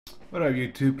What up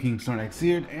YouTube, King Snorlax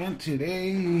here, and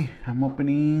today I'm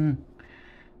opening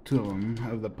two of them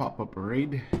of the pop-up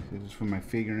parade. This is for my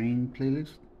figurine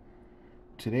playlist.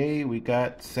 Today we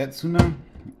got Setsuna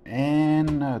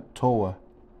and Towa.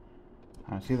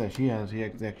 I see that she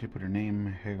actually put her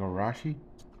name Higurashi.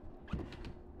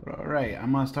 But alright,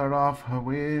 I'm gonna start off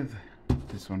with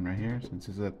this one right here, since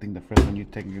this is I think the first one you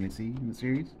technically see in the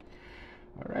series.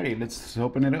 Alrighty, let's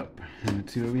open it up and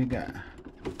let's see what we got.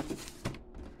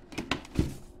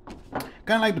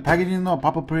 Kind of like the packaging though,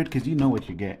 pop-up parade, because you know what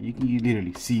you get. You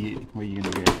literally see it, what you're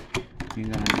gonna get. You're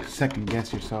gonna second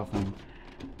guess yourself, and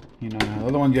you know the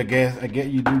other ones you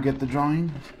do get the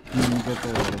drawing, you get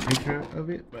the picture of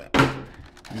it, but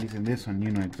at least in this one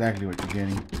you know exactly what you're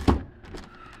getting.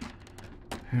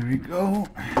 Here we go.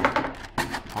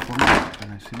 Pop them out,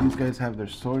 and I see these guys have their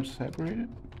swords separated,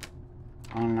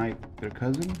 unlike their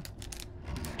cousin.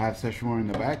 Have Setsuna in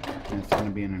the back, and it's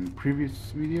gonna be in a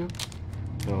previous video.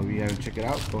 So if you haven't checked it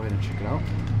out, go ahead and check it out.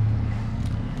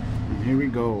 And here we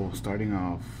go, starting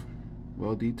off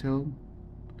well detailed.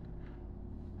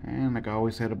 And like I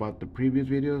always said about the previous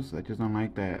videos, I just don't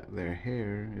like that their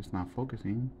hair is not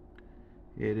focusing.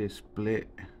 It is split.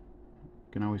 You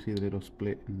can always see the little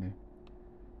split in there.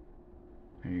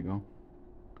 There you go.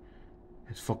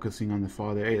 It's focusing on the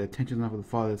father. Hey, the attention's not for the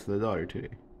father, it's for the daughter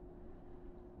today.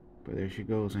 But there she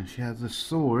goes, and she has a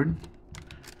sword,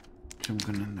 which I'm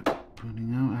gonna end up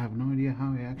putting out. I have no idea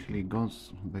how it actually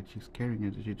goes that she's carrying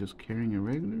it. Is she just carrying it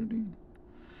regularly?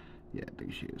 Yeah, I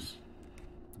think she is.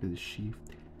 There's a sheath.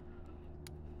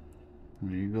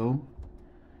 There you go.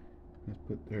 Let's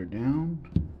put her down.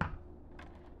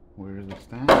 Where's the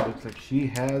stand? Looks like she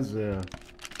has a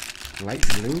light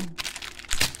blue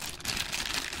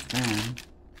stand.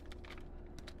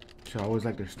 So I always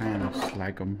like their stands,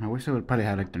 like them. I wish I would probably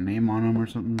have like their name on them or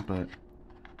something, but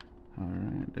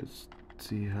alright, let's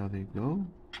see how they go.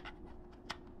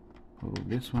 Oh,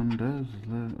 this one does.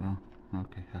 Oh,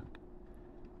 okay.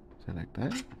 Is it like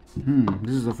that?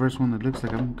 This is the first one that looks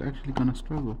like I'm actually gonna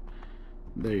struggle.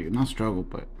 There you go. Not struggle,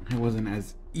 but it wasn't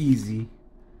as easy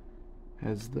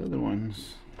as the other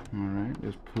ones. Alright,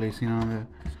 just placing on the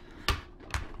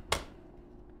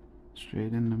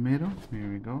straight in the middle.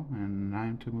 Here we go. And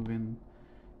I'm to move in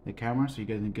the camera so you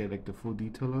guys can get like the full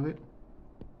detail of it.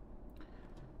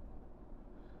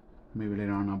 Maybe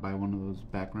later on I'll buy one of those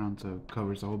backgrounds that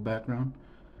covers the whole background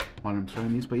while I'm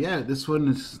showing these. But yeah, this one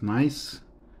is nice.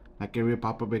 Like every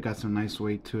pop-up, it got some nice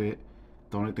weight to it.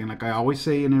 The only thing, like I always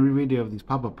say in every video of these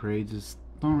pop-up parades, is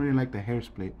don't really like the hair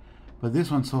split. But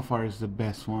this one so far is the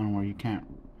best one, where you can't,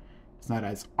 it's not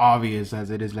as obvious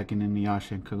as it is like in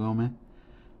Inuyasha and Kagome.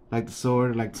 Like the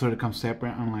sword, comes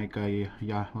separate, unlike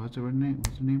what's her name?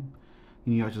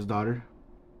 Inuyasha's daughter.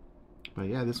 But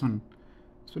yeah, this one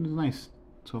is nice.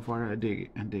 So far, I dig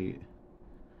it.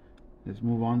 Let's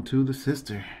move on to the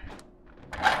sister.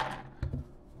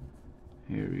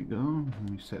 Here we go. Let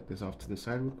me set this off to the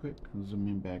side real quick. Zoom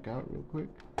in back out real quick.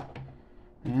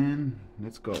 And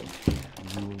let's go.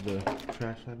 Move the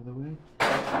trash out of the way.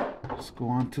 Let's go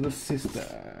on to the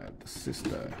sister. To the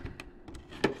side.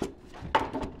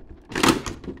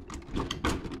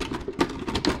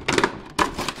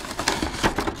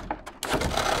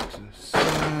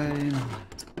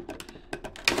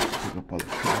 Pick up all the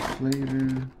trash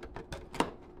later.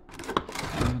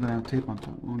 I'm gonna have tape on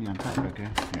top, only on top. Okay,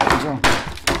 here we go.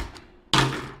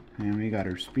 And we got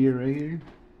her spear right here,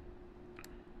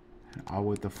 all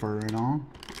with the fur and all.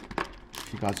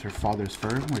 She got her father's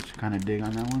fur, which kind of dig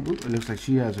on that one. Ooh, it looks like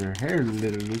she has her hair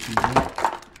literally.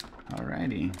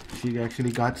 Alrighty, she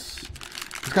actually got.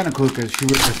 It's kind of cool because she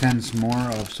represents more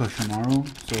of Soshimaru.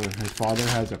 So her father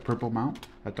has a purple mount,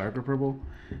 a darker purple,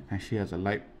 and she has a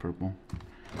light purple.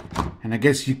 And I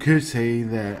guess you could say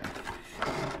that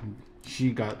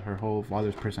she got her whole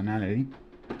father's personality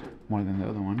more than the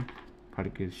other one,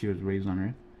 probably because she was raised on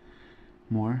Earth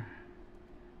more.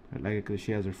 I like it because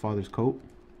she has her father's coat.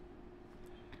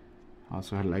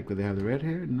 Also, I like that they have the red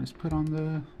hair. And let's put on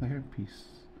the hair piece.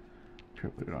 Try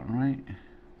to put it on right.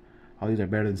 All these are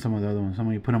better than some of the other ones. Some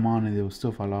of you put them on and they will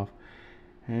still fall off.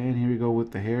 And here we go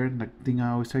with the hair, the thing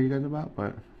I always tell you guys about.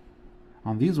 But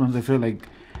on these ones, I feel like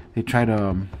they try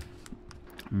to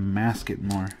mask it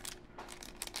more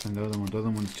than the other ones. The other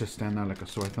ones just stand out like a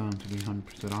sore thumb, to be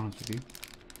 100% honest with you.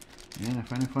 And I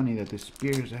find it funny that the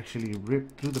spear is actually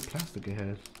ripped through the plastic it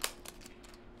has.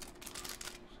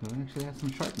 So it actually has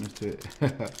some sharpness to it.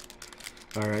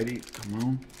 Alrighty, come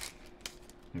on.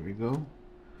 There we go.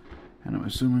 And I'm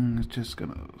assuming it's just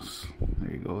gonna,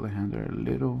 there you go, the hands are a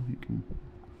little, you can,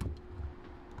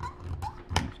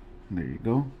 there you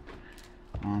go.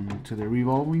 On to the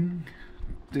revolving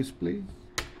display.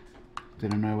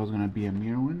 Didn't know it was gonna be a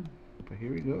mirror one, but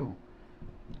here we go.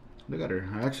 Look at her.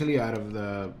 Actually, out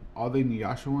of all the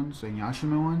Inuyasha ones and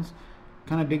Yashahime ones,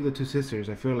 kind of dig the two sisters.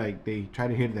 I feel like they try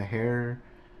to hit the hair,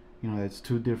 you know, that's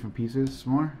two different pieces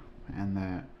more, and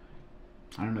that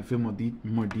I don't know, I feel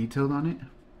more detailed on it.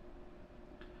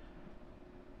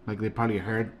 Like they probably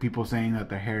heard people saying that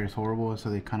their hair is horrible, so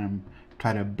they kind of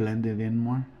try to blend it in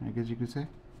more, I guess you could say.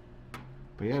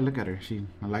 But yeah, look at her.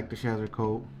 I like that she has her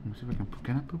coat. Let me see if I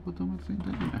can I put both of them at the same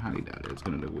time? I highly doubt it. It's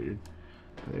gonna look weird.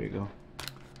 But there you go.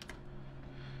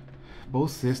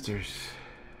 Both sisters.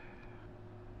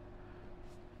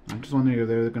 I'm just wondering if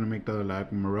they're gonna make the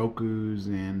like Morokus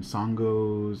and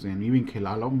Songos and even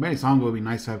Kilala. Maybe Songo would be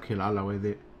nice to have Kilala with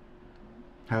it.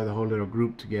 Have the whole little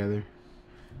group together.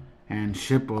 And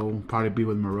Shippo will probably be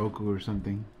with Moroku or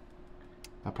something.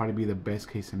 That'll probably be the best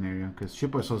case scenario. Because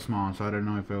Shippo is so small, so I don't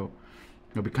know if it'll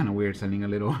be kind of weird sending a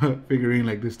little figurine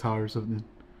like this tall or something.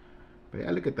 But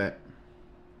yeah, look at that.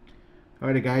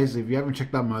 Alrighty guys, if you haven't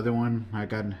checked out my other one, I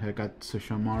got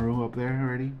Sushomaru up there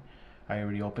already. I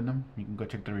already opened them. You can go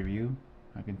check the review.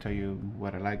 I can tell you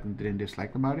what I liked and didn't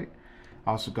dislike about it.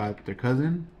 I also got their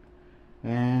cousin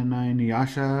and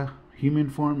Inuyasha human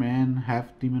form and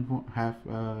half demon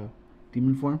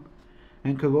form,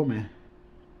 and Kagome,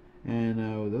 and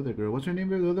the other girl. What's her name?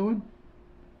 The other one?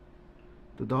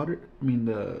 The daughter? I mean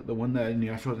the one that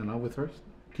Inuyasha was in love with first?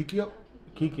 Kikyo,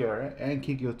 right? And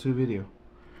Kikyo 2 video.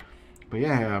 But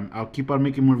yeah, I'll keep on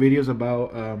making more videos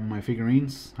about my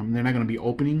figurines. They're not gonna be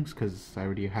openings because I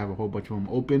already have a whole bunch of them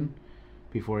open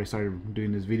before I started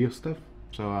doing this video stuff.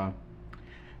 So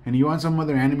and you want some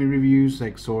other anime reviews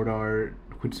like Sword Art,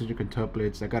 Quintessential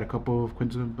Quintuplets? I got a couple of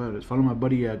Quintessential. Follow my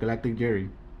buddy Galactic Jerry.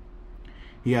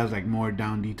 He has like more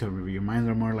down detailed review. Mine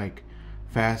are more like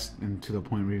fast and to the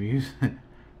point reviews. But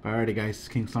alrighty guys,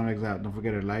 King Snorlax out. Don't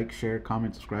forget to like, share,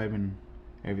 comment, subscribe, and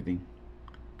everything.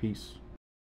 Peace.